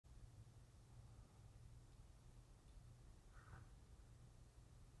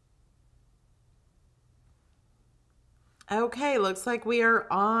Okay, looks like we are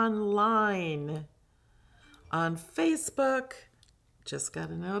online on Facebook. Just got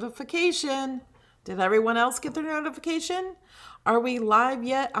a notification. Did everyone else get their notification? Are we live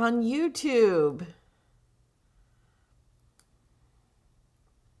yet on YouTube?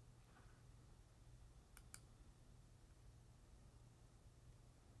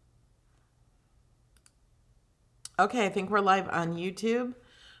 Okay, I think we're live on YouTube.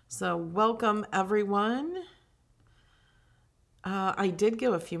 So welcome everyone. I did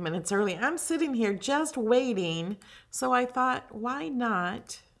go a few minutes early. I'm sitting here just waiting. So I thought, why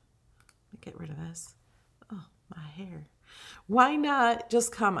not? Let me get rid of this. Oh, my hair. Why not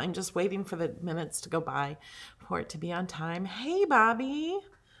just come? I'm just waiting for the minutes to go by for it to be on time. Hey, Bobby.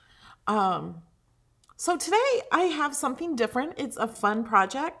 So today I have something different. It's a fun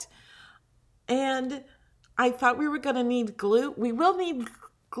project. And I thought we were going to need glue. We will need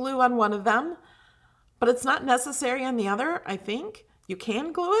glue on one of them, but it's not necessary on the other, I think. You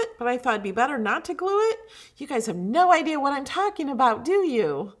can glue it, but I thought it'd be better not to glue it. You guys have no idea what I'm talking about, do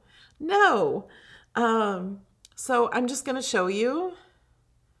you? No. So I'm just going to show you.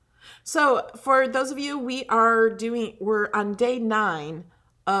 So for those of you, we're on day 9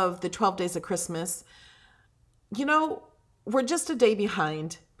 of the 12 days of Christmas. You know, we're just a day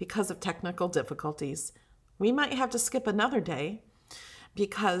behind because of technical difficulties. We might have to skip another day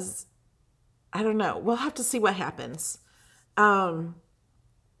because, I don't know, we'll have to see what happens.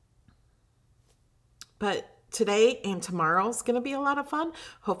 But today and tomorrow's going to be a lot of fun.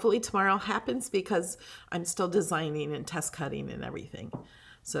 Hopefully tomorrow happens because I'm still designing and test cutting and everything.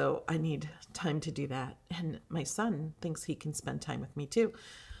 So I need time to do that. And my son thinks he can spend time with me too.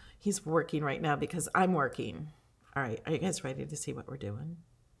 He's working right now because I'm working. All right, are you guys ready to see what we're doing?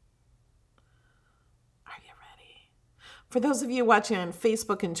 Are you ready? For those of you watching on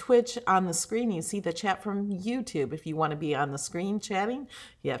Facebook and Twitch, on the screen, you see the chat from YouTube. If you want to be on the screen chatting,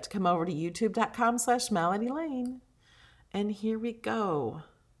 you have to come over to youtube.com/MelodyLane. And here we go.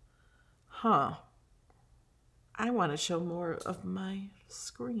 I want to show more of my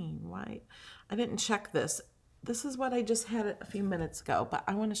screen. Why? I didn't check this. This is what I just had a few minutes ago, but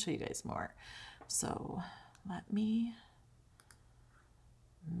I want to show you guys more. So let me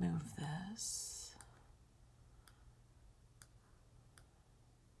move this.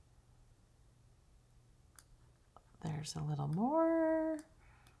 There's a little more.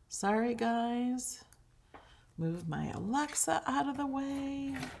 Sorry, guys. Move my Alexa out of the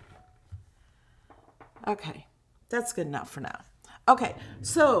way. Okay, that's good enough for now. Okay,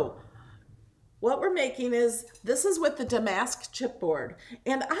 so what we're making is, this is with the damask chipboard.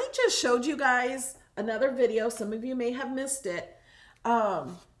 And I just showed you guys another video. Some of you may have missed it.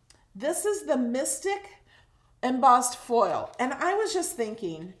 This is the Mystic embossed foil. And I was just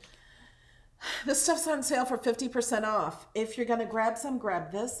thinking, this stuff's on sale for 50% off. If you're gonna grab some,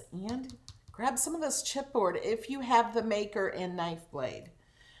 grab this and grab some of this chipboard if you have the maker and knife blade.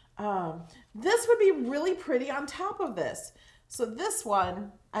 This would be really pretty on top of this. So this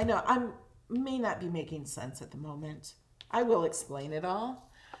one, I know I may not be making sense at the moment. I will explain it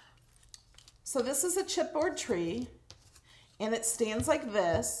all. So this is a chipboard tree and it stands like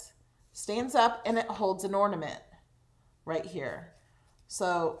this, stands up, and it holds an ornament right here.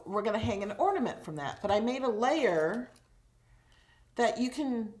 So we're gonna hang an ornament from that. But I made a layer that you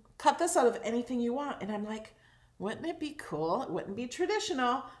can cut this out of anything you want. And I'm like, wouldn't it be cool? It wouldn't be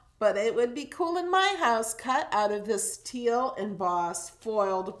traditional, but it would be cool in my house, cut out of this teal embossed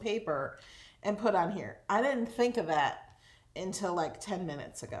foiled paper and put on here. I didn't think of that until like 10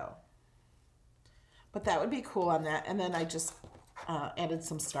 minutes ago. But that would be cool on that. And then I just added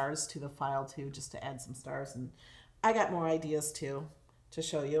some stars to the file too, just to add some stars. And I got more ideas too to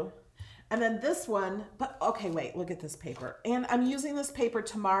show you. And then this one, but okay, wait, look at this paper. And I'm using this paper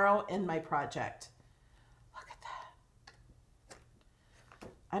tomorrow in my project. Look at that.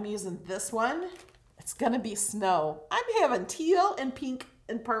 I'm using this one. It's gonna be snow. I'm having teal and pink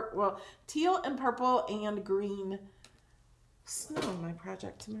and purple, well, teal and purple and green snow in my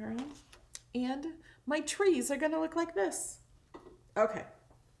project tomorrow. And my trees are gonna look like this. Okay.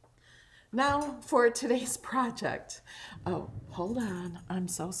 Now for today's project. Oh, hold on. I'm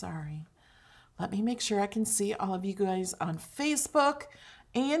so sorry. Let me make sure I can see all of you guys on Facebook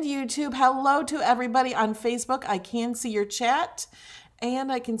and YouTube. Hello to everybody on Facebook. I can see your chat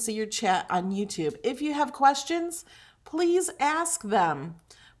and I can see your chat on YouTube. If you have questions, please ask them.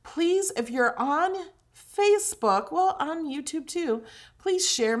 Please, if you're on Facebook, well, on YouTube too, please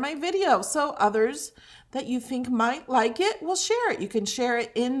share my video so others that you think might like it will share it. You can share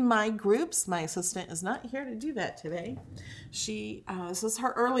it in my groups. My assistant is not here to do that today. This is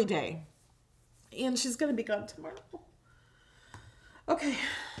her early day and she's going to be gone tomorrow. Okay,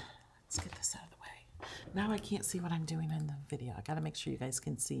 let's get this out of the way. Now I can't see what I'm doing in the video. I got to make sure you guys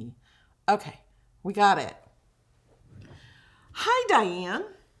can see. Okay, we got it. Hi, Diane.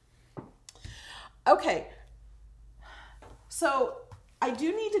 Okay, so I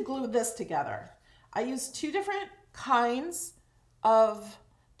do need to glue this together. I used two different kinds of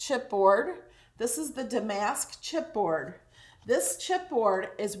chipboard. This is the Damask chipboard. This chipboard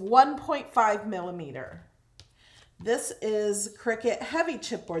is 1.5 millimeter. This is Cricut heavy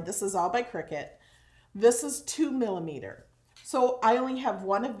chipboard. This is all by Cricut. This is 2 millimeter. So I only have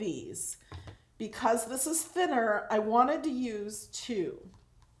one of these. Because this is thinner, I wanted to use two.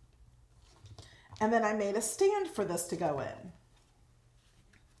 And then I made a stand for this to go in.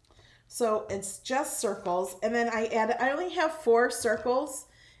 So it's just circles. And then I only have 4 circles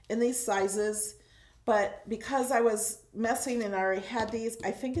in these sizes. But because I was messing and I already had these, I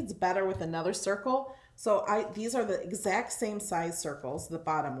think it's better with another circle. So these are the exact same size circles, the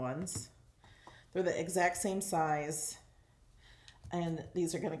bottom ones. They're the exact same size. And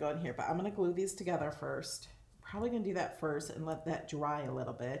these are going to go in here, but I'm going to glue these together first. Probably going to do that first and let that dry a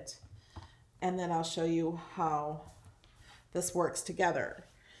little bit. And then I'll show you how this works together.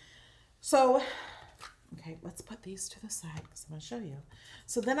 So, okay, let's put these to the side because I'm going to show you.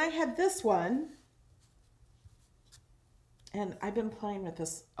 So then I had this one, and I've been playing with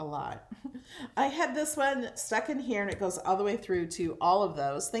this a lot. I had this one stuck in here, and it goes all the way through to all of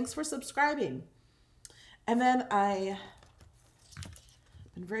those. Thanks for subscribing. And then I've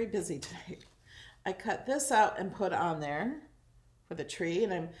been very busy today. I cut this out and put on there for the tree,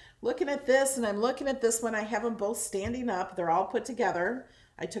 and I'm looking at this and I'm looking at this one. I have them both standing up. They're all put together.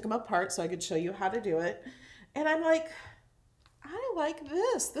 I took them apart so I could show you how to do it. And I'm like, I like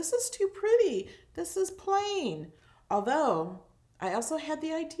this. This is too pretty. This is plain. Although I also had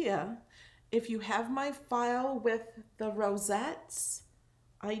the idea, if you have my file with the rosettes,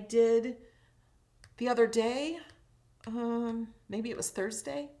 I did the other day, maybe it was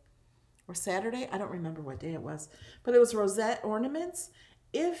Thursday or Saturday. I don't remember what day it was, but it was rosette ornaments.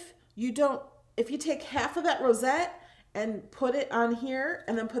 If you take half of that rosette and put it on here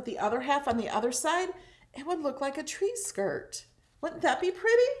and then put the other half on the other side, it would look like a tree skirt. Wouldn't that be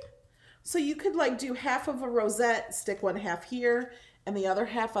pretty? So you could like do half of a rosette, stick one half here and the other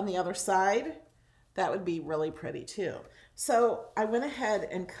half on the other side. That would be really pretty too. So I went ahead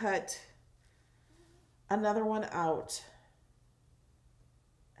and cut another one out.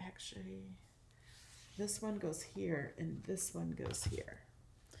 Actually, this one goes here and this one goes here.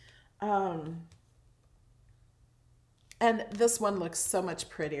 And this one looks so much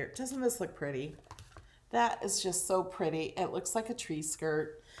prettier. Doesn't this look pretty? That is just so pretty. It looks like a tree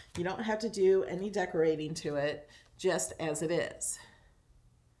skirt. You don't have to do any decorating to it, just as it is.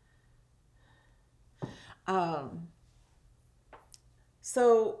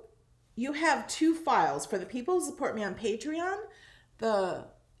 So you have 2 files. For the people who support me on Patreon, the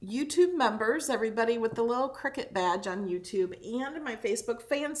YouTube members, everybody with the little Cricut badge on YouTube, and my Facebook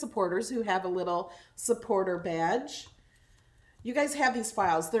fan supporters who have a little supporter badge. You guys have these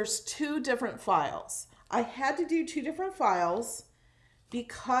files. There's 2 different files. I had to do 2 different files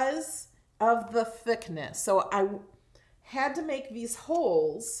because of the thickness. So I had to make these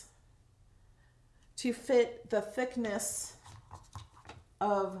holes to fit the thickness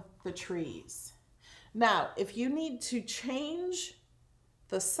of the trees. Now, if you need to change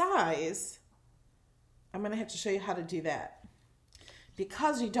the size, I'm going to have to show you how to do that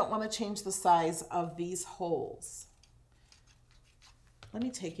because you don't want to change the size of these holes. Let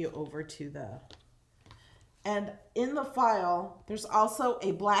me take you over to the, and in the file, there's also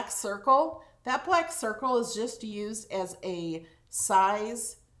a black circle. That black circle is just used as a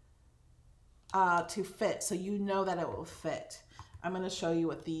size to fit, so you know that it will fit. I'm going to show you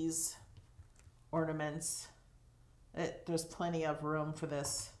with these ornaments. There's plenty of room for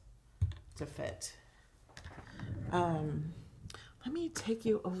this to fit. Let me take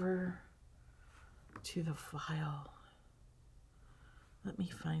you over to the file. Let me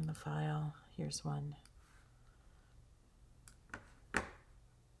find the file. Here's one.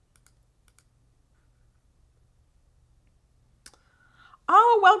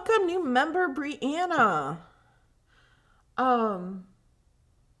 Oh, welcome new member Brianna.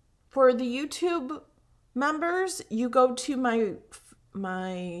 For the YouTube members, you go to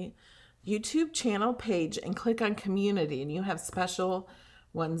my YouTube channel page and click on community and you have special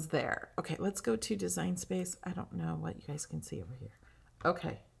ones there. Okay, let's go to design space. I don't know what you guys can see over here.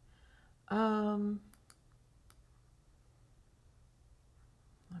 Okay. Let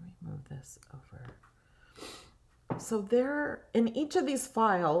me move this over. So there, in each of these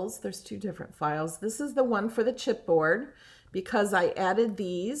files, there's 2 different files. This is the one for the chipboard because I added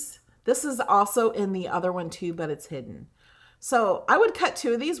these. This is also in the other one too, but it's hidden. So I would cut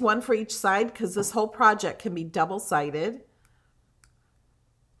 2 of these, 1 for each side, because this whole project can be double-sided.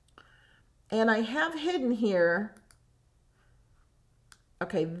 And I have hidden here,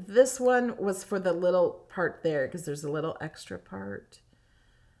 okay, this one was for the little part there, because there's a little extra part.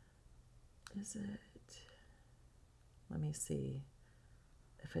 Is it? Let me see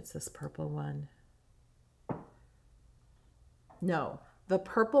if it's this purple one. No, the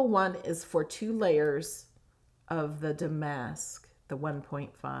purple one is for 2 layers of the damask, the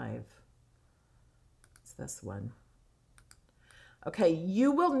 1.5. It's this one. Okay,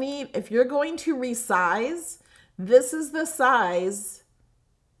 you will need, if you're going to resize, this is the size.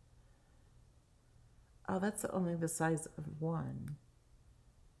 Oh, that's only the size of 1.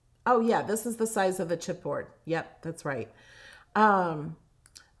 Oh yeah, this is the size of the chipboard. Yep, that's right.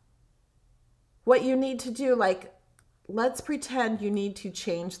 What you need to do, like, let's pretend you need to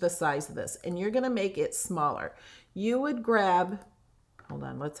change the size of this and you're going to make it smaller. You would grab, hold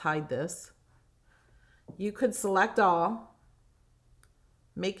on, let's hide this. You could select all,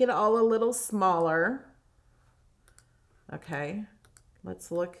 make it all a little smaller. Okay,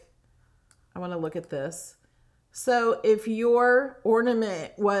 let's look. I want to look at this. So if your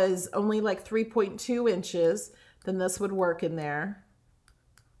ornament was only like 3.2 inches, then this would work in there.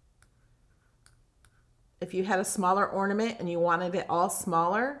 If you had a smaller ornament and you wanted it all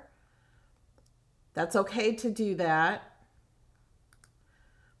smaller, that's okay to do that.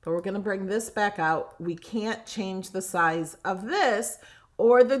 But we're going to bring this back out. We can't change the size of this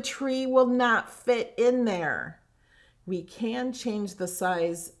or the tree will not fit in there. We can change the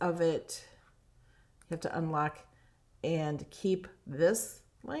size of it. You have to unlock and keep this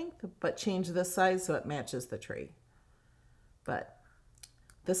length, but change this size so it matches the tree. But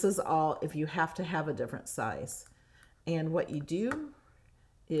this is all if you have to have a different size. And what you do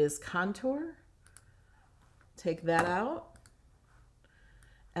is contour, take that out,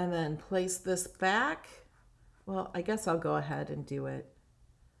 and then place this back. Well, I guess I'll go ahead and do it.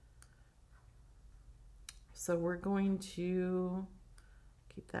 So we're going to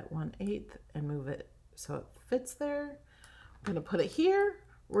keep that 1/8 and move it so it fits there. We're going to put it here.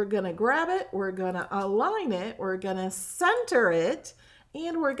 We're going to grab it. We're going to align it. We're going to center it.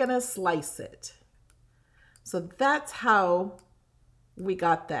 And we're going to slice it. So that's how we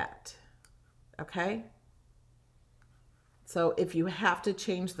got that. Okay? So if you have to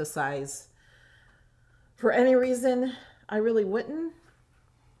change the size for any reason, I really wouldn't.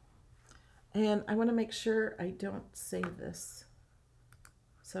 And I want to make sure I don't save this.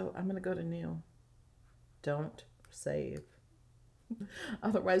 So I'm going to go to new. Don't save.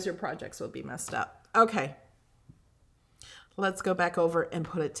 Otherwise your projects will be messed up. Okay. Let's go back over and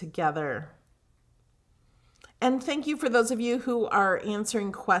put it together. And thank you for those of you who are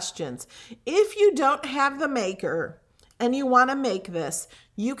answering questions. If you don't have the maker and you want to make this,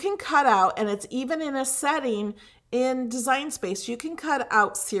 you can cut out, and it's even in a setting in Design Space, you can cut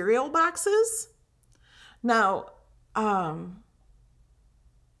out cereal boxes. Now,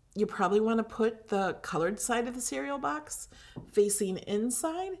 you probably want to put the colored side of the cereal box facing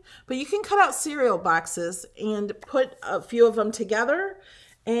inside, but you can cut out cereal boxes and put a few of them together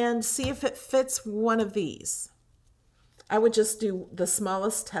and see if it fits one of these. I would just do the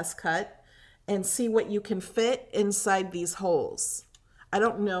smallest test cut and see what you can fit inside these holes. I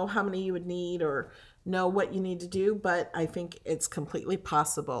don't know how many you would need or know what you need to do, but I think it's completely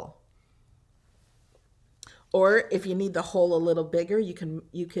possible. Or if you need the hole a little bigger, you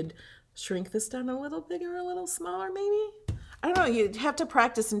could shrink this down a little bigger, a little smaller maybe. I don't know, you'd have to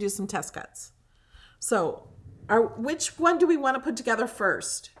practice and do some test cuts. So which one do we want to put together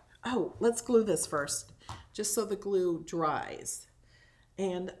first? Oh, let's glue this first, just so the glue dries.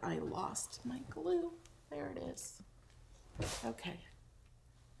 And I lost my glue. There it is. Okay.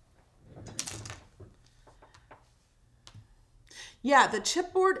 Yeah, the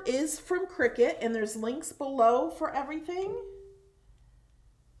chipboard is from Cricut, and there's links below for everything.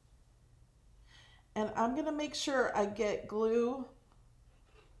 And I'm going to make sure I get glue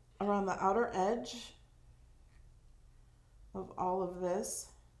around the outer edge of all of this.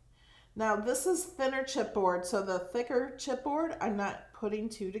 Now, this is thinner chipboard, so the thicker chipboard, I'm not putting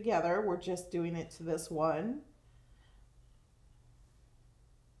 2 together. We're just doing it to this one.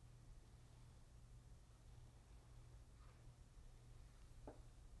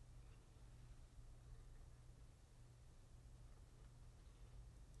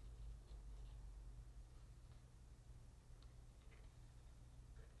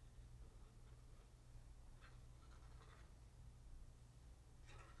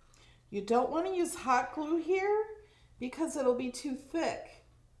 You don't want to use hot glue here because it'll be too thick.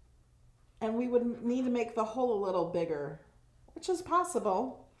 And we would need to make the hole a little bigger, which is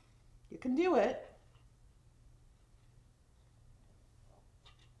possible. You can do it.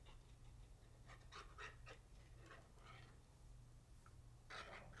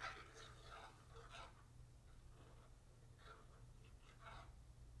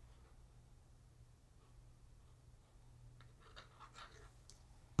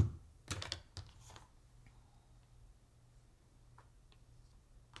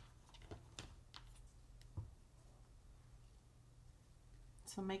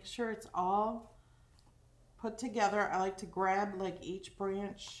 So make sure it's all put together. I like to grab like each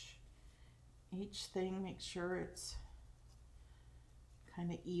branch, each thing, make sure it's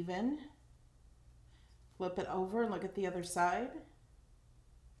kind of even. Flip it over and look at the other side.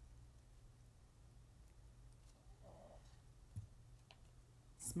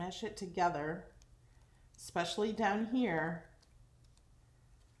 Smash it together, especially down here.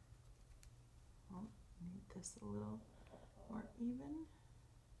 Oh, need this a little more even.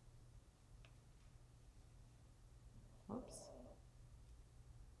 Whoops.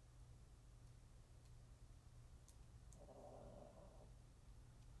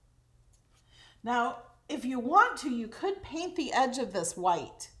 Now, if you want to, you could paint the edge of this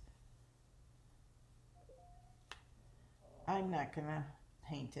white. I'm not gonna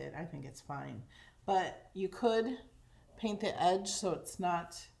paint it. I think it's fine. But you could paint the edge so it's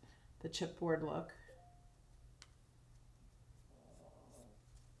not the chipboard look.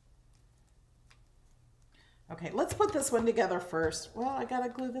 Okay, let's put this one together first. Well, I gotta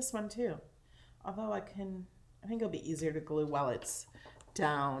glue this one too. Although I think it'll be easier to glue while it's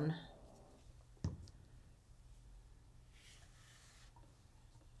down.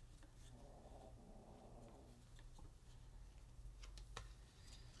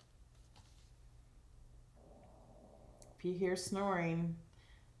 If you hear snoring,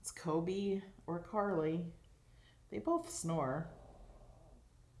 it's Kobe or Carly. They both snore.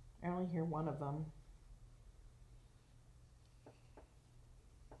 I only hear one of them.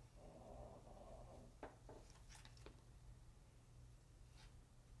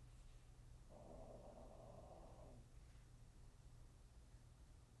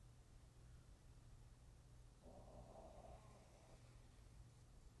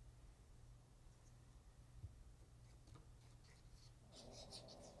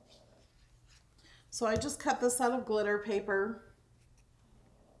 So I just cut this out of glitter paper.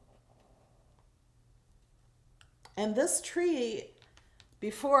 And this tree,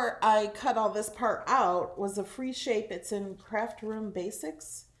 before I cut all this part out, was a free shape. It's in Craft Room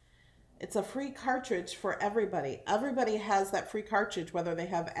Basics. It's a free cartridge for everybody. Everybody has that free cartridge, whether they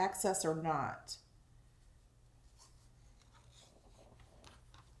have access or not.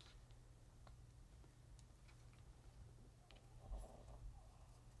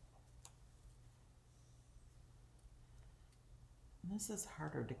 This is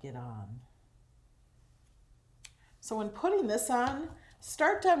harder to get on. So when putting this on,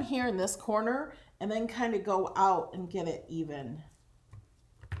 start down here in this corner and then kind of go out and get it even.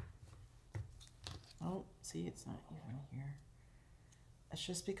 Oh, see, it's not even here. It's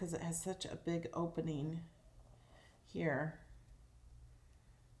just because it has such a big opening here.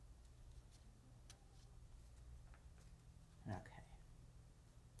 Okay.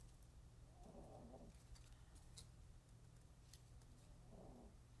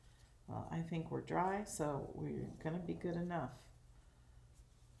 Well, I think we're dry, so we're gonna be good enough.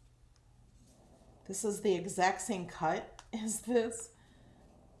 This is the exact same cut as this.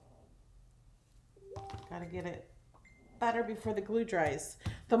 Gotta get it better before the glue dries.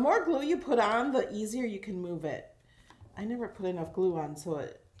 The more glue you put on, the easier you can move it. I never put enough glue on, so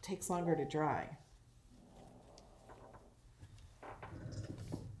it takes longer to dry.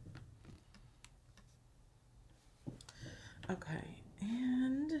 Okay,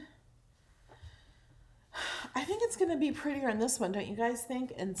 and I think it's gonna be prettier in this one, don't you guys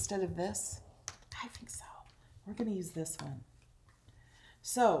think, instead of this? I think so. We're gonna use this one.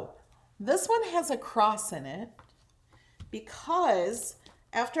 So this one has a cross in it because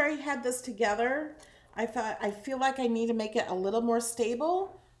after I had this together, I thought I feel like I need to make it a little more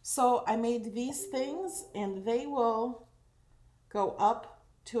stable. So I made these things and they will go up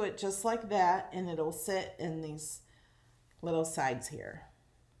to it just like that, and it'll sit in these little sides here.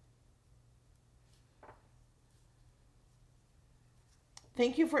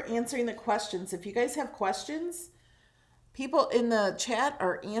 Thank you for answering the questions. If you guys have questions, people in the chat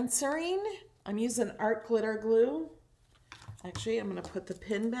are answering. I'm using art glitter glue. Actually, I'm going to put the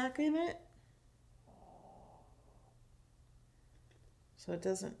pin back in it so it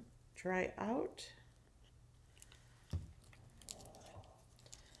doesn't dry out.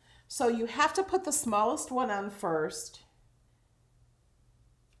 So you have to put the smallest one on first.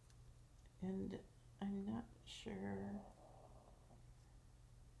 And I'm not sure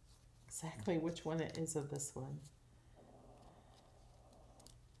exactly which one it is of this one.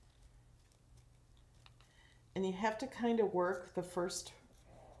 And you have to kind of work the first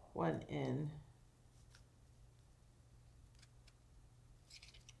one in.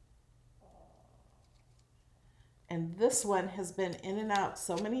 And this one has been in and out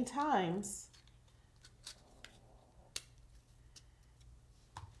so many times.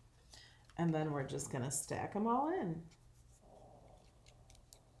 And then we're just going to stack them all in.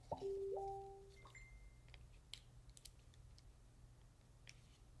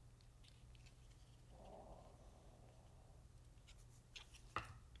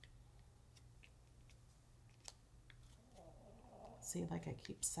 See, like I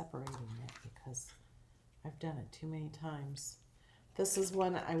keep separating it because I've done it too many times. This is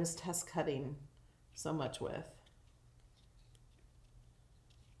one I was test cutting so much with.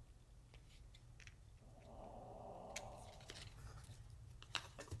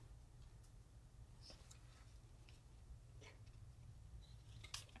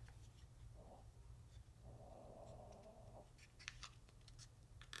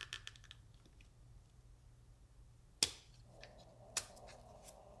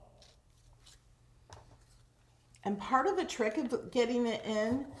 And part of the trick of getting it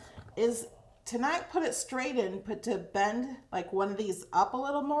in is to not put it straight in, but to bend like one of these up a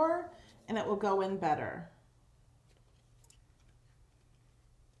little more, and it will go in better.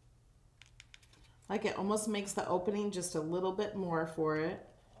 Like it almost makes the opening just a little bit more for it.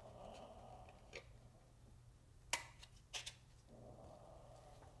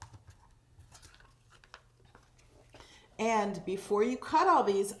 And before you cut all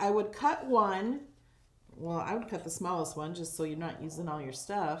these, I would cut one. Well, I would cut the smallest one just so you're not using all your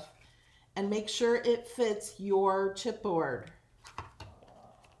stuff. And make sure it fits your chipboard.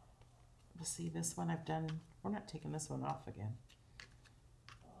 Let's see, this one I've done. We're not taking this one off again.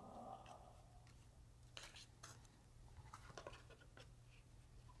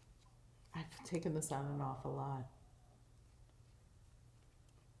 I've taken this on and off a lot.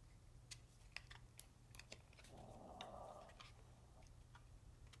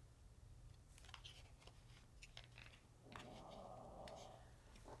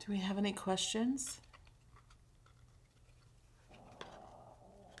 Do we have any questions? I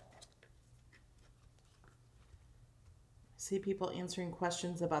see people answering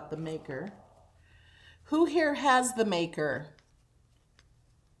questions about the maker. Who here has the maker?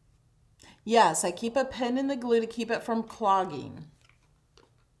 Yes, I keep a pin in the glue to keep it from clogging.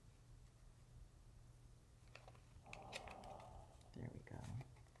 There we go.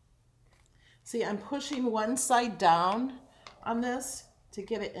 See, I'm pushing one side down on this to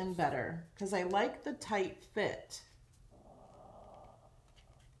get it in better because I like the tight fit.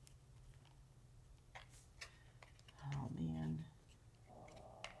 Oh man.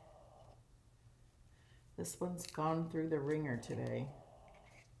 This one's gone through the ringer today.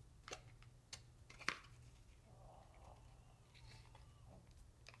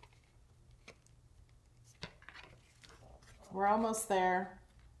 We're almost there.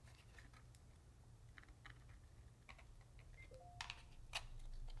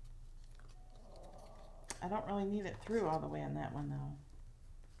 I don't really need it through all the way on that one though.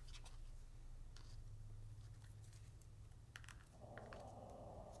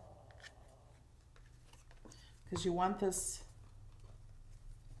 Because you want this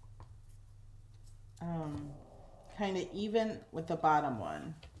kind of even with the bottom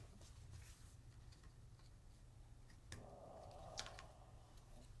one.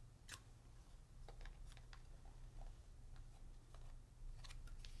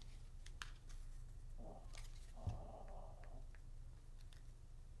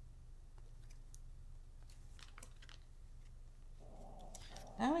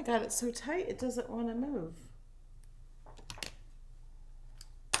 Now I got it so tight it doesn't want to move.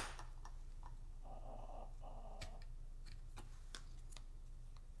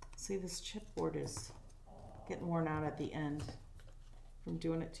 See, this chipboard is getting worn out at the end from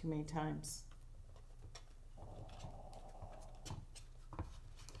doing it too many times.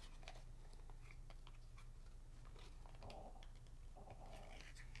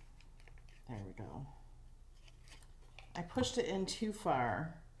 There we go. I pushed it in too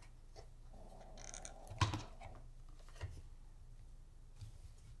far.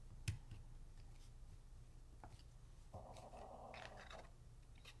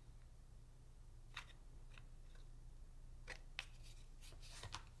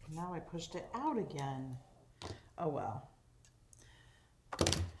 Now I pushed it out again. Oh well.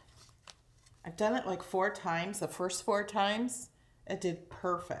 I've done it like 4 times. The first 4 times, it did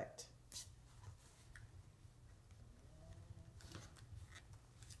perfect.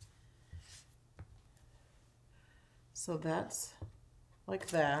 So that's like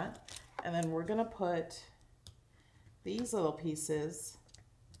that. And then we're gonna put these little pieces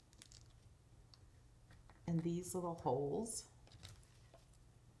in these little holes.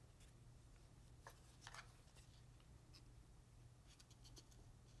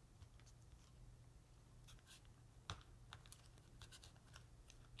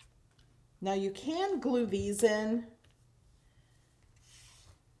 Now you can glue these in.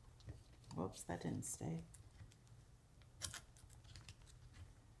 Whoops, that didn't stay.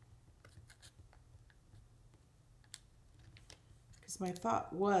 Because my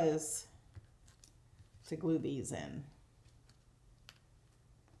thought was to glue these in.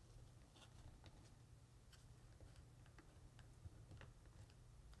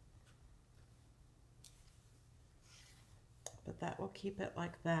 But that will keep it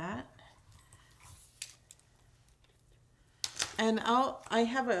like that. And I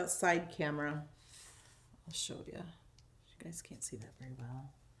have a side camera. I'll show you. You guys can't see that very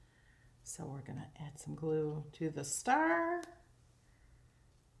well. So we're gonna add some glue to the star.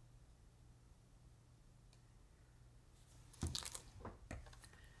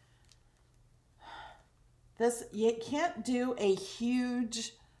 This, you can't do a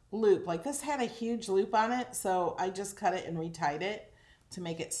huge loop. Like this had a huge loop on it, so I just cut it and retied it to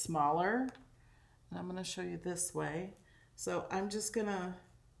make it smaller. And I'm gonna show you this way. So I'm just gonna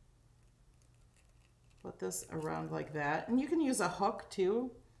put this around like that. And you can use a hook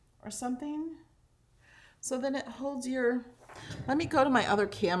too or something. So then it holds your, let me go to my other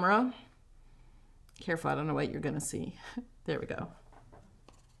camera. Careful, I don't know what you're gonna see. There we go.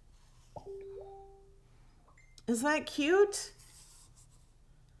 Isn't that cute?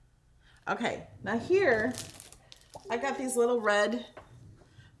 Okay, now here, I got these little red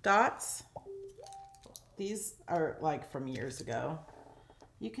dots. These are like from years ago.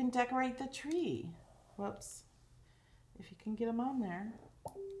 You can decorate the tree. Whoops. If you can get them on there.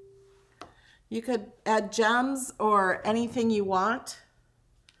 You could add gems or anything you want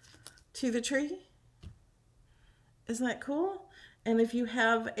to the tree. Isn't that cool? And if you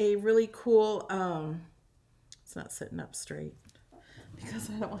have a really cool, it's not sitting up straight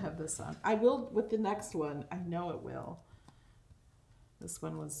because I don't have this on. I will with the next one. I know it will. This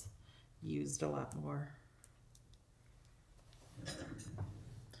one was used a lot more.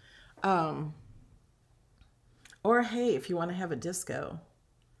 Or hey, if you want to have a disco.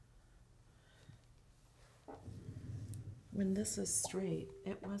 When this is straight,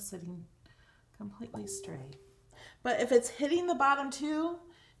 it was sitting completely straight. But if it's hitting the bottom too,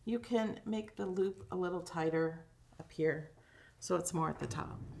 you can make the loop a little tighter up here so it's more at the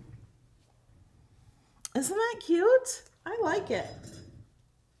top. Isn't that cute? I like it.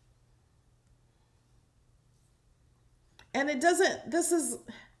 And it doesn't, this is,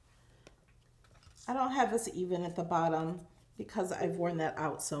 I don't have this even at the bottom because I've worn that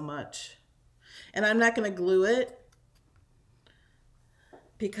out so much. And I'm not going to glue it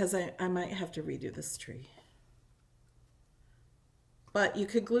because I might have to redo this tree. But you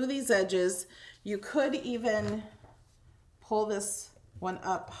could glue these edges. You could even pull this one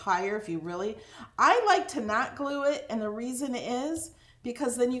up higher if you really. I like to not glue it, and the reason is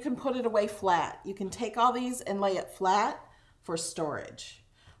because then you can put it away flat. You can take all these and lay it flat for storage.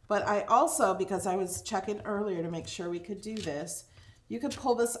 But I also, because I was checking earlier to make sure we could do this, you could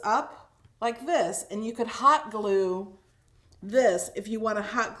pull this up like this, and you could hot glue this if you want to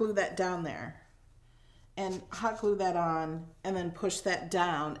hot glue that down there. And hot glue that on and then push that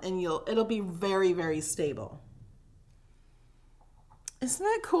down, and it'll be very, very stable. Isn't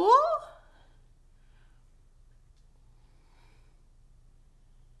that cool?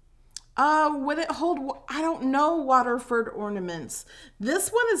 Would it hold, I don't know, Waterford ornaments. This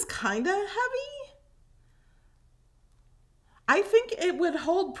one is kind of heavy. I think it would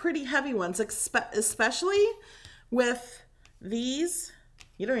hold pretty heavy ones, especially with these.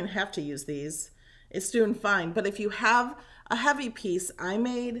 You don't even have to use these. It's doing fine. But if you have a heavy piece, I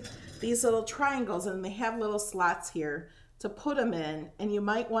made these little triangles and they have little slots here to put them in, and you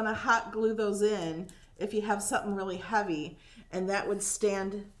might want to hot glue those in if you have something really heavy, and that would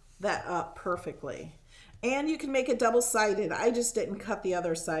stand that up perfectly. And you can make it double-sided. I just didn't cut the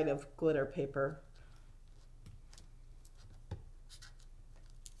other side of glitter paper.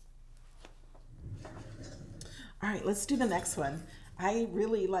 All right, let's do the next one. I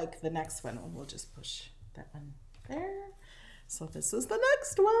really like the next one. We'll just push that one there. So this is the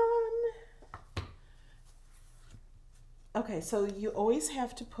next one. Okay, so you always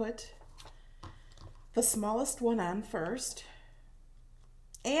have to put the smallest one on first.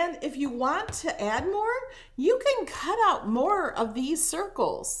 And if you want to add more, you can cut out more of these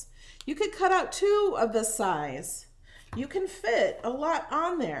circles. You could cut out 2 of this size. You can fit a lot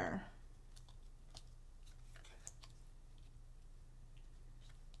on there.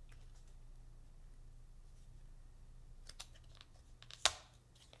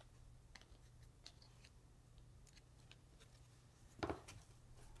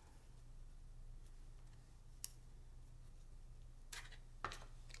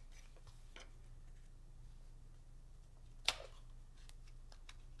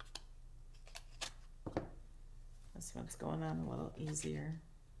 This one's going on a little easier.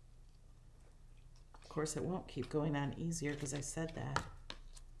 Of course, it won't keep going on easier because I said that.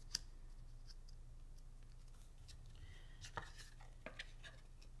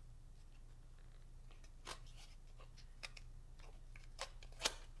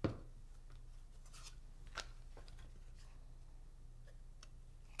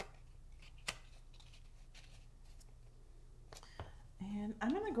 And I'm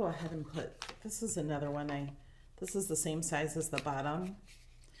going to go ahead and put, this is another one this is the same size as the bottom.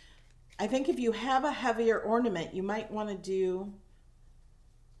 I think if you have a heavier ornament, you might want to do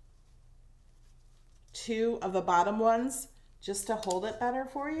 2 of the bottom ones just to hold it better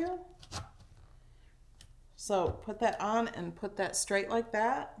for you. So put that on and put that straight like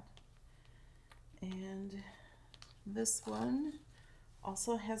that. And this one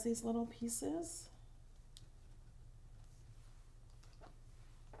also has these little pieces.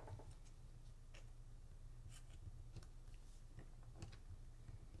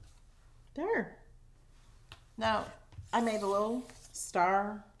 There. Now, I made a little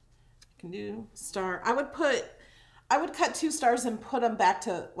star. You can do star. I would cut 2 stars and put them back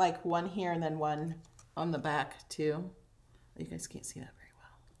to like one here and then one on the back too. You guys can't see that very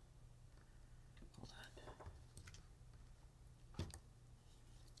well.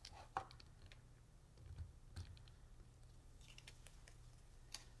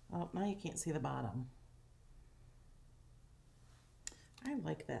 Hold on. Oh, now you can't see the bottom. I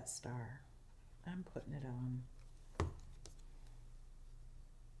like that star. I'm putting it on.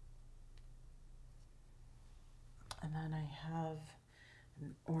 And then I have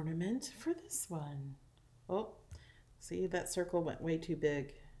an ornament for this one. Oh, see, that circle went way too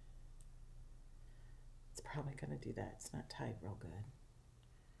big. It's probably going to do that. It's not tied real good.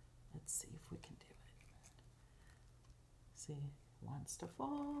 Let's see if we can do it. See, wants to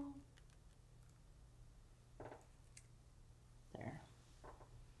fall. There.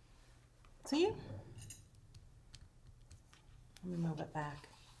 See? Let me move it back.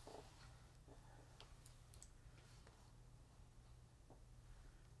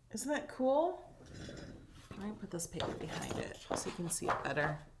 Isn't that cool? Let me put this paper behind it so you can see it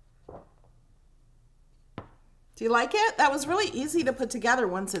better. Do you like it? That was really easy to put together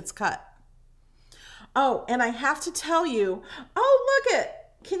once it's cut. Oh, and I have to tell you, oh, look it.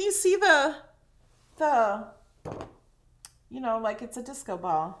 Can you see the, you know, like it's a disco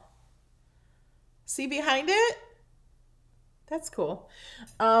ball. See behind it? That's cool.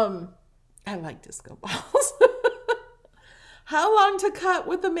 I like disco balls. How long to cut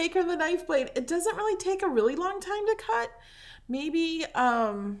with the Maker of the Knife Blade? It doesn't really take a really long time to cut. Maybe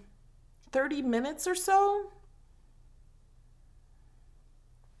 30 minutes or so.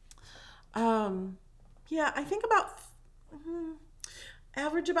 Yeah, I think about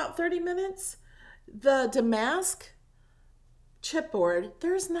average about 30 minutes. The damask chipboard,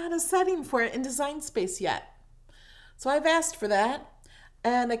 there's not a setting for it in Design Space yet. So I've asked for that,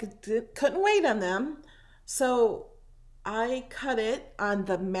 and I couldn't wait on them. So I cut it on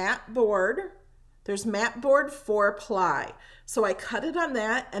the matte board. There's matte board 4-ply. So I cut it on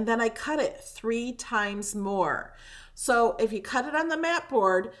that, and then I cut it 3 times more. So if you cut it on the matte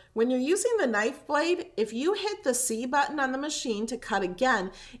board, when you're using the knife blade, if you hit the C button on the machine to cut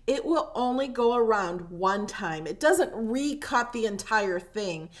again, it will only go around 1 time. It doesn't recut the entire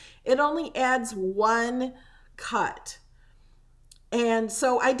thing. It only adds 1 cut. And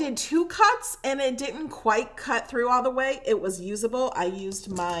so I did 2 cuts and it didn't quite cut through all the way. It was usable. I used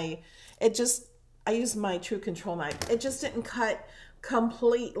my True Control knife. It just didn't cut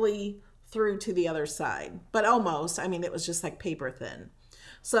completely through to the other side, but almost. I mean, it was just like paper thin.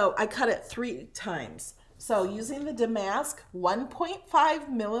 So I cut it 3 times. So using the damask 1.5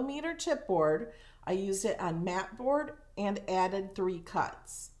 millimeter chipboard, I used it on matte board and added 3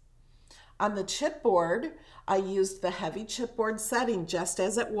 cuts. On the chipboard, I used the heavy chipboard setting just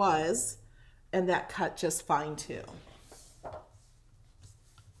as it was, and that cut just fine too.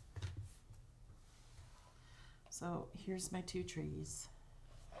 So here's my 2 trees.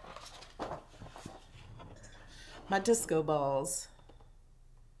 my disco balls.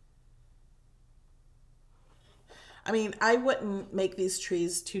 I mean, I wouldn't make these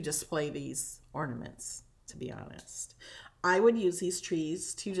trees to display these ornaments, to be honest. I would use these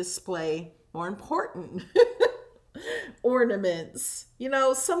trees to display more important ornaments. You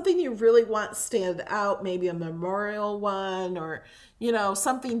know, something you really want stand out, maybe a memorial one or, you know,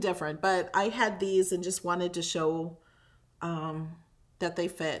 something different. But I had these and just wanted to show that they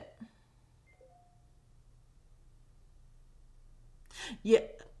fit. Yeah.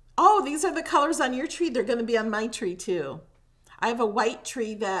 Oh, these are the colors on your tree. They're going to be on my tree too. I have a white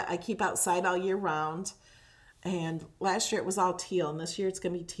tree that I keep outside all year round. And last year it was all teal. And this year it's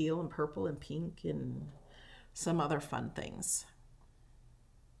going to be teal and purple and pink and some other fun things.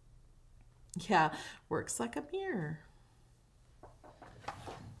 Yeah, works like a mirror.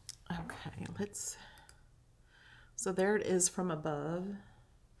 Okay, so there it is from above.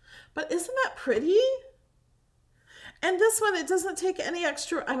 But isn't that pretty? And this one, it doesn't take any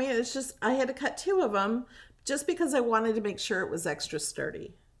extra. I mean, it's just, I had to cut 2 of them just because I wanted to make sure it was extra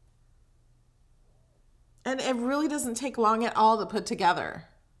sturdy. And it really doesn't take long at all to put together.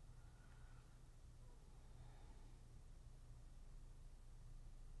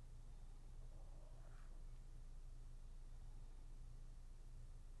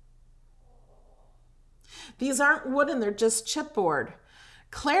 These aren't wooden, they're just chipboard.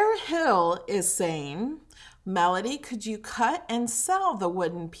 Claire Hill is saying, Melody, could you cut and sell the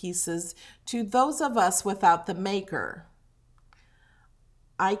wooden pieces to those of us without the maker?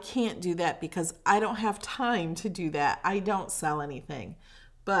 I can't do that because I don't have time to do that. I don't sell anything.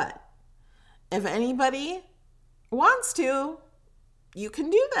 But if anybody wants to, you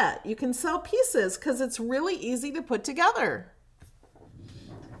can do that. You can sell pieces because it's really easy to put together.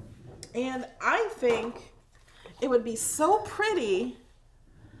 And I think it would be so pretty.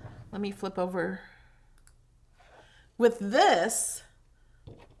 Let me flip over. With this,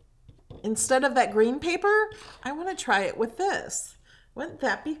 instead of that green paper, I want to try it with this. Wouldn't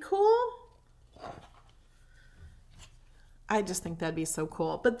that be cool? I just think that'd be so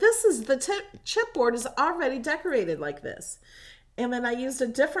cool. But this is the chipboard is already decorated like this. And then I used a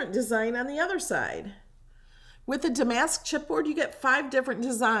different design on the other side. With the damask chipboard, you get 5 different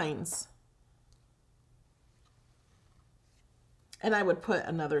designs. And I would put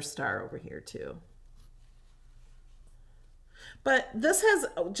another star over here too. But this has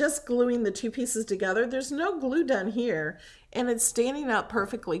just gluing the 2 pieces together. There's no glue done here, and it's standing up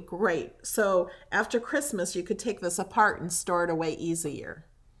perfectly great. So after Christmas, you could take this apart and store it away easier.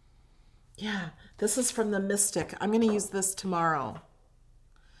 Yeah, this is from the Mystic. I'm going to use this tomorrow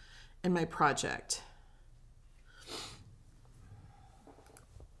in my project.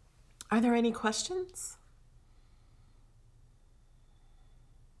 Are there any questions?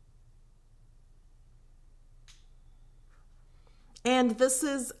 And this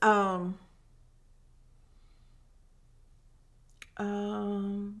is I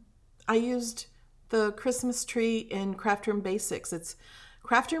used the Christmas tree in Craft Room Basics. It's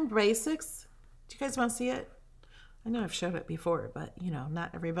Craft Room Basics. Do you guys want to see it? I know I've showed it before, but you know,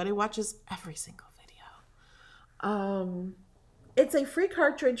 not everybody watches every single video. It's a free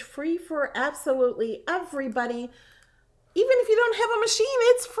cartridge, free for absolutely everybody. Even if you don't have a machine,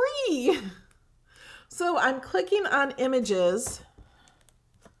 it's free. So I'm clicking on images.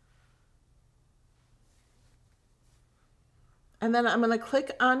 And then I'm going to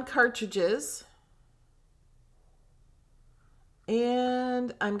click on cartridges.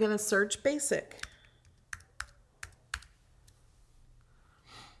 And I'm going to search basic.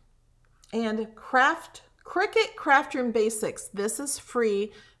 And Cricut Craft Room Basics. This is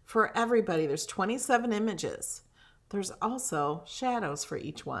free for everybody. There's 27 images. There's also shadows for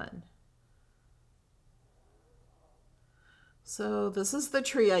each one. So this is the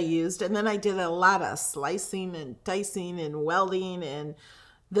tree I used, and then I did a lot of slicing and dicing and welding, and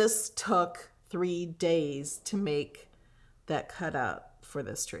this took 3 days to make that cut up for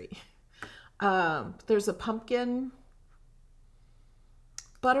this tree. There's a pumpkin,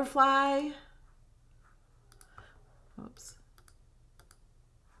 butterfly. Oops.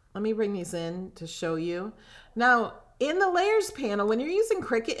 Let me bring these in to show you. Now, in the layers panel, when you're using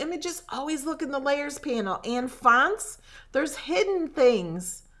Cricut images, always look in the layers panel. And fonts, there's hidden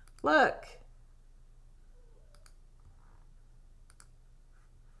things. Look.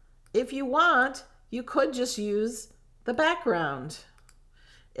 If you want, you could just use the background.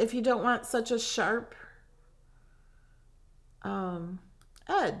 If you don't want such a sharp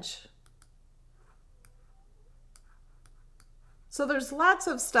edge. So there's lots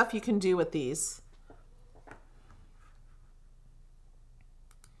of stuff you can do with these.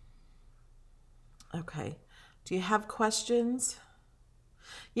 Okay, Do you have questions?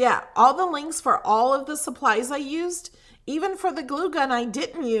 Yeah, all the links for all of the supplies I used, even for the glue gun I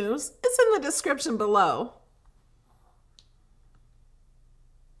didn't use, it's in the description below.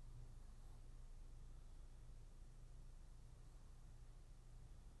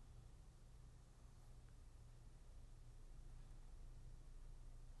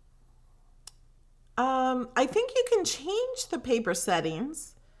 I think you can change the paper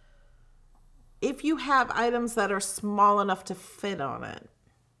settings if you have items that are small enough to fit on it.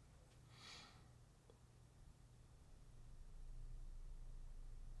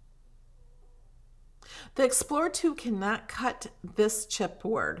 The Explorer 2 cannot cut this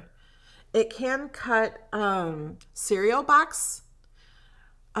chipboard. It can cut cereal box.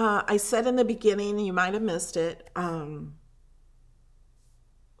 I said in the beginning, you might have missed it,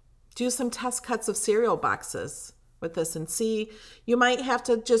 do some test cuts of cereal boxes with this and see. You might have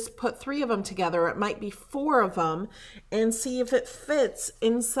to just put 3 of them together. It might be 4 of them, and see if it fits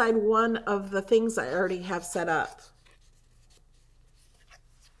inside one of the things I already have set up.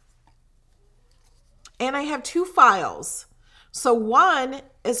 And I have 2 files. So one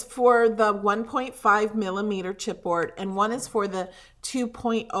is for the 1.5 millimeter chipboard and one is for the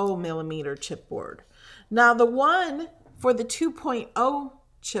 2.0 millimeter chipboard. Now the one for the 2.0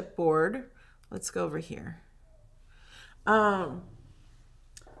 chipboard, let's go over here. So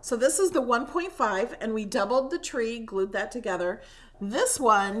this is the 1.5 and we doubled the tree, glued that together. This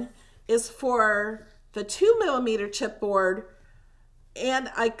one is for the 2 millimeter chipboard, and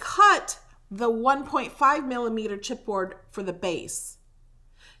I cut the 1.5 millimeter chipboard for the base.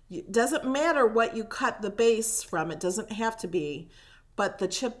 It doesn't matter what you cut the base from, it doesn't have to be, but the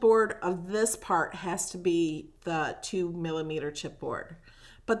chipboard of this part has to be the 2 millimeter chipboard.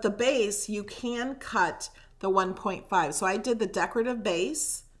 But the base, you can cut the 1.5. So I did the decorative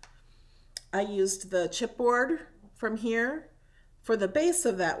base. I used the chipboard from here for the base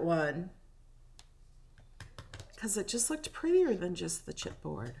of that one because it just looked prettier than just the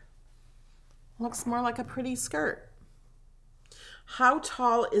chipboard. Looks more like a pretty skirt. How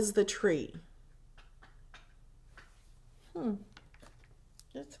tall is the tree?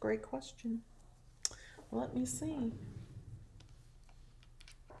 That's a great question. Let me see.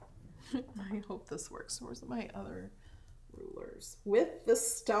 I hope this works. Where's my other rulers? With the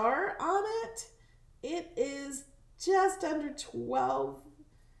star on it, it is just under 12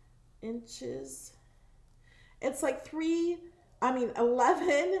 inches. It's like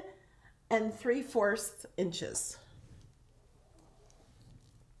 11 and 3/4 inches.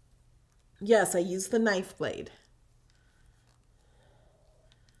 Yes, I use the knife blade.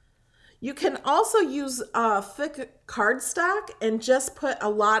 You can also use thick cardstock and just put a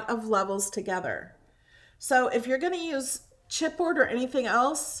lot of levels together. So if you're going to use chipboard or anything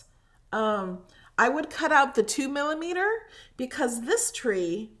else, I would cut out the 2 millimeter because this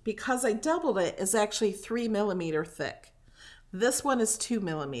tree, because I doubled it, is actually 3 millimeter thick. This one is 2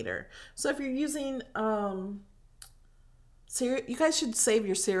 millimeter. So if you're using, you guys should save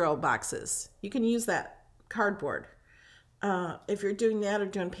your cereal boxes. You can use that cardboard. If you're doing that or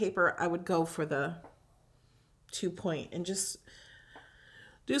doing paper, I would go for the 2 and just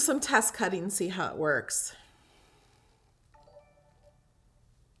do some test cutting and see how it works.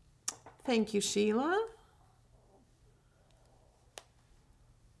 Thank you, Sheila.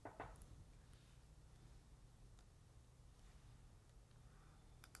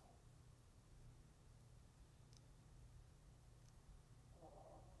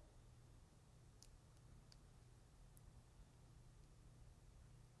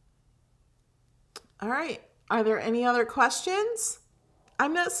 All right, are there any other questions?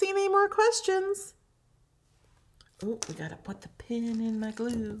 I'm not seeing any more questions. Oh, we gotta put the pin in my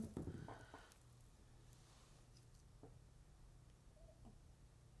glue.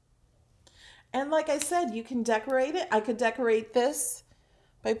 And like I said, you can decorate it. I could decorate this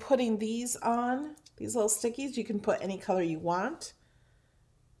by putting these on, these little stickies. You can put any color you want.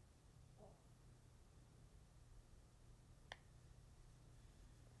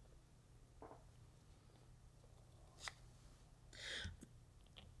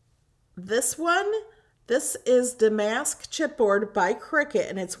 This one, this is Damask chipboard by Cricut,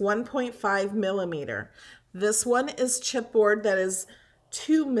 and it's 1.5 millimeter. This one is chipboard that is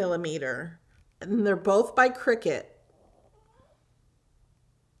 2 millimeter, and they're both by Cricut.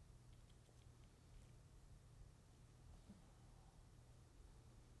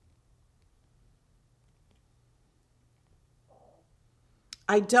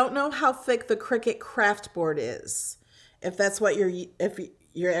 I don't know how thick the Cricut craft board is. If that's what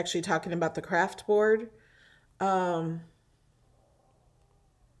you're actually talking about, the craft board.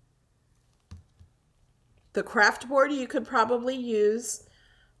 The craft board you could probably use,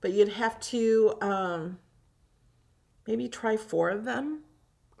 but you'd have to maybe try 4 of them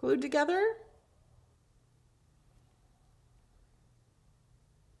glued together.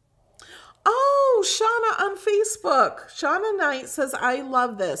 Oh, Shauna on Facebook. Shauna Knight says, I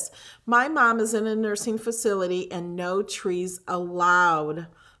love this. My mom is in a nursing facility and no trees allowed.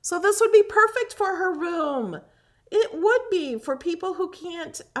 So this would be perfect for her room. It would be for people who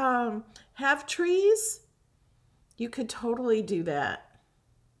can't have trees. You could totally do that.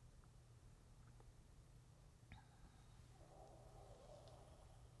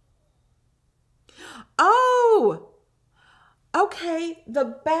 Oh, okay.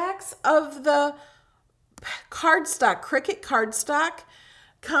 The backs of the cardstock, Cricut cardstock,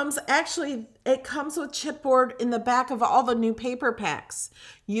 comes actually, it comes with chipboard in the back of all the new paper packs.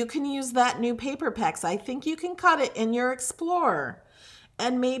 You can use that new paper packs. I think you can cut it in your Explorer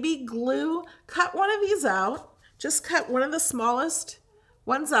and maybe glue, cut one of these out. Just cut one of the smallest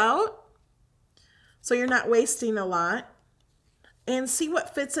ones out so you're not wasting a lot, and see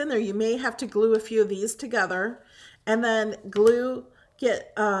what fits in there. You may have to glue a few of these together and then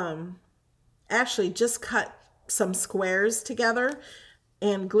actually just cut some squares together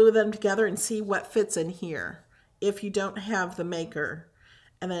and glue them together and see what fits in here if you don't have the maker,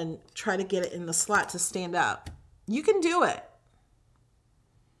 and then try to get it in the slot to stand up. You can do it.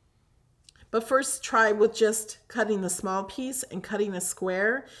 But first try with just cutting the small piece and cutting a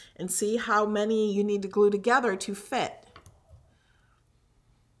square and see how many you need to glue together to fit.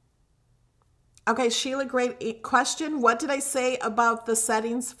 Okay, Sheila, great question. What did I say about the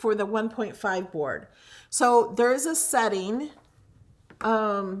settings for the 1.5 board? So there is a setting.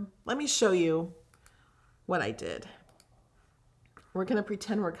 Let me show you what I did. We're going to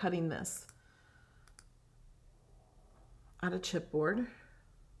pretend we're cutting this out of chipboard.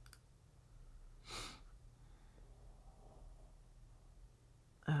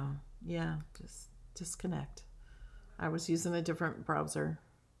 Oh, yeah, just disconnect. I was using a different browser.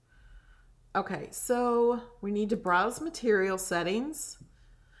 Okay, so we need to browse material settings.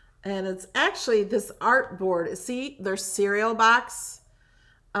 And it's actually this art board. See, there's cereal box.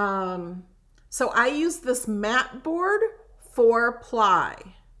 So I use this mat board for ply.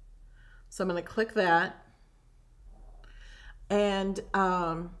 So I'm going to click that. And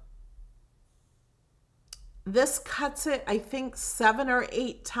this cuts it, I think 7 or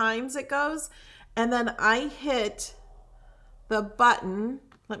 8 times it goes. And then I hit the button.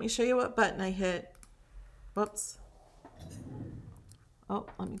 Let me show you what button I hit. Whoops. Oh,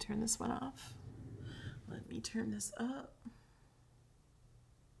 let me turn this one off. Let me turn this up.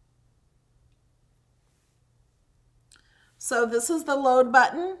 So this is the load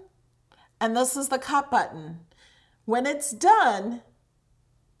button, and this is the cut button. When it's done,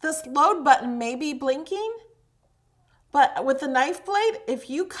 this load button may be blinking, but with the knife blade, if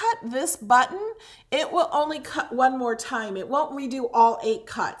you cut this button, it will only cut one more time. It won't redo all 8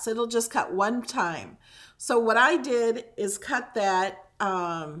 cuts. It'll just cut one time. So what I did is cut that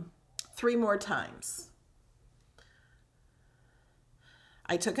 3 more times.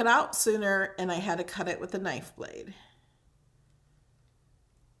 I took it out sooner and I had to cut it with the knife blade.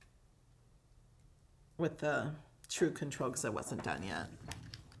 With the True Control because I wasn't done yet.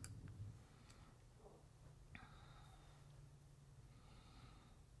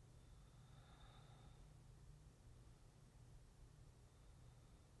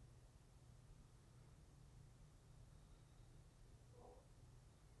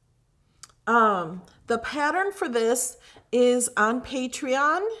 The pattern for this is on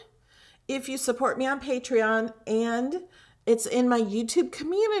Patreon. If you support me on Patreon, and it's in my YouTube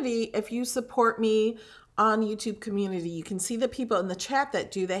community. If you support me on YouTube community, you can see the people in the chat that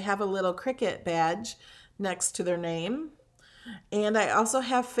do. They have a little Cricut badge next to their name. And I also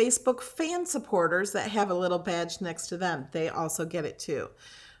have Facebook fan supporters that have a little badge next to them. They also get it too.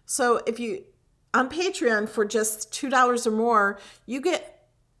 So if you, on Patreon for just $2 or more, you get,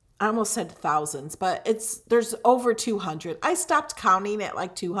 I almost said thousands, but there's over 200. I stopped counting at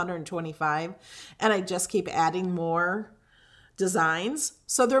like 225, and I just keep adding more designs.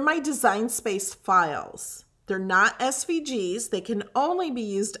 So they're my design space files. They're not SVGs. They can only be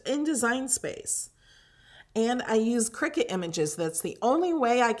used in design space. And I use Cricut images. That's the only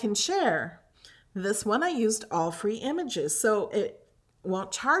way I can share. This one I used all free images, so it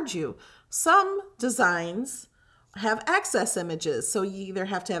won't charge you. Some designs have access images, so you either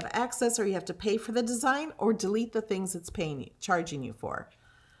have to have access or you have to pay for the design or delete the things it's charging you for.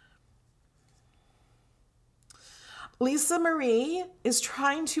 Lisa Marie is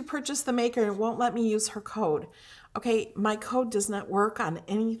trying to purchase the maker and won't let me use her code. Okay, my code does not work on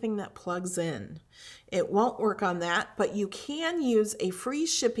anything that plugs in. It won't work on that, but you can use a free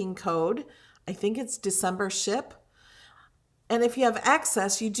shipping code. I think it's December ship. And if you have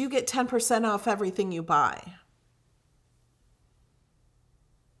access, you do get 10% off everything you buy.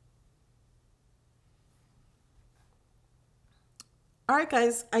 All right,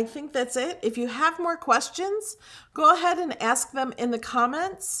 guys, I think that's it. If you have more questions, go ahead and ask them in the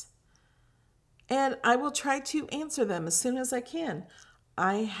comments, and I will try to answer them as soon as I can.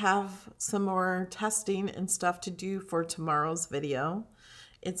 I have some more testing and stuff to do for tomorrow's video.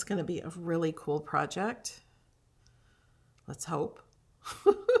 It's going to be a really cool project. Let's hope.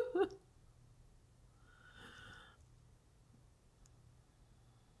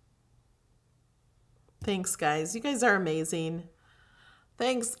 Thanks, guys. You guys are amazing.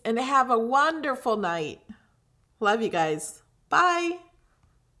 Thanks, and have a wonderful night. Love you guys. Bye.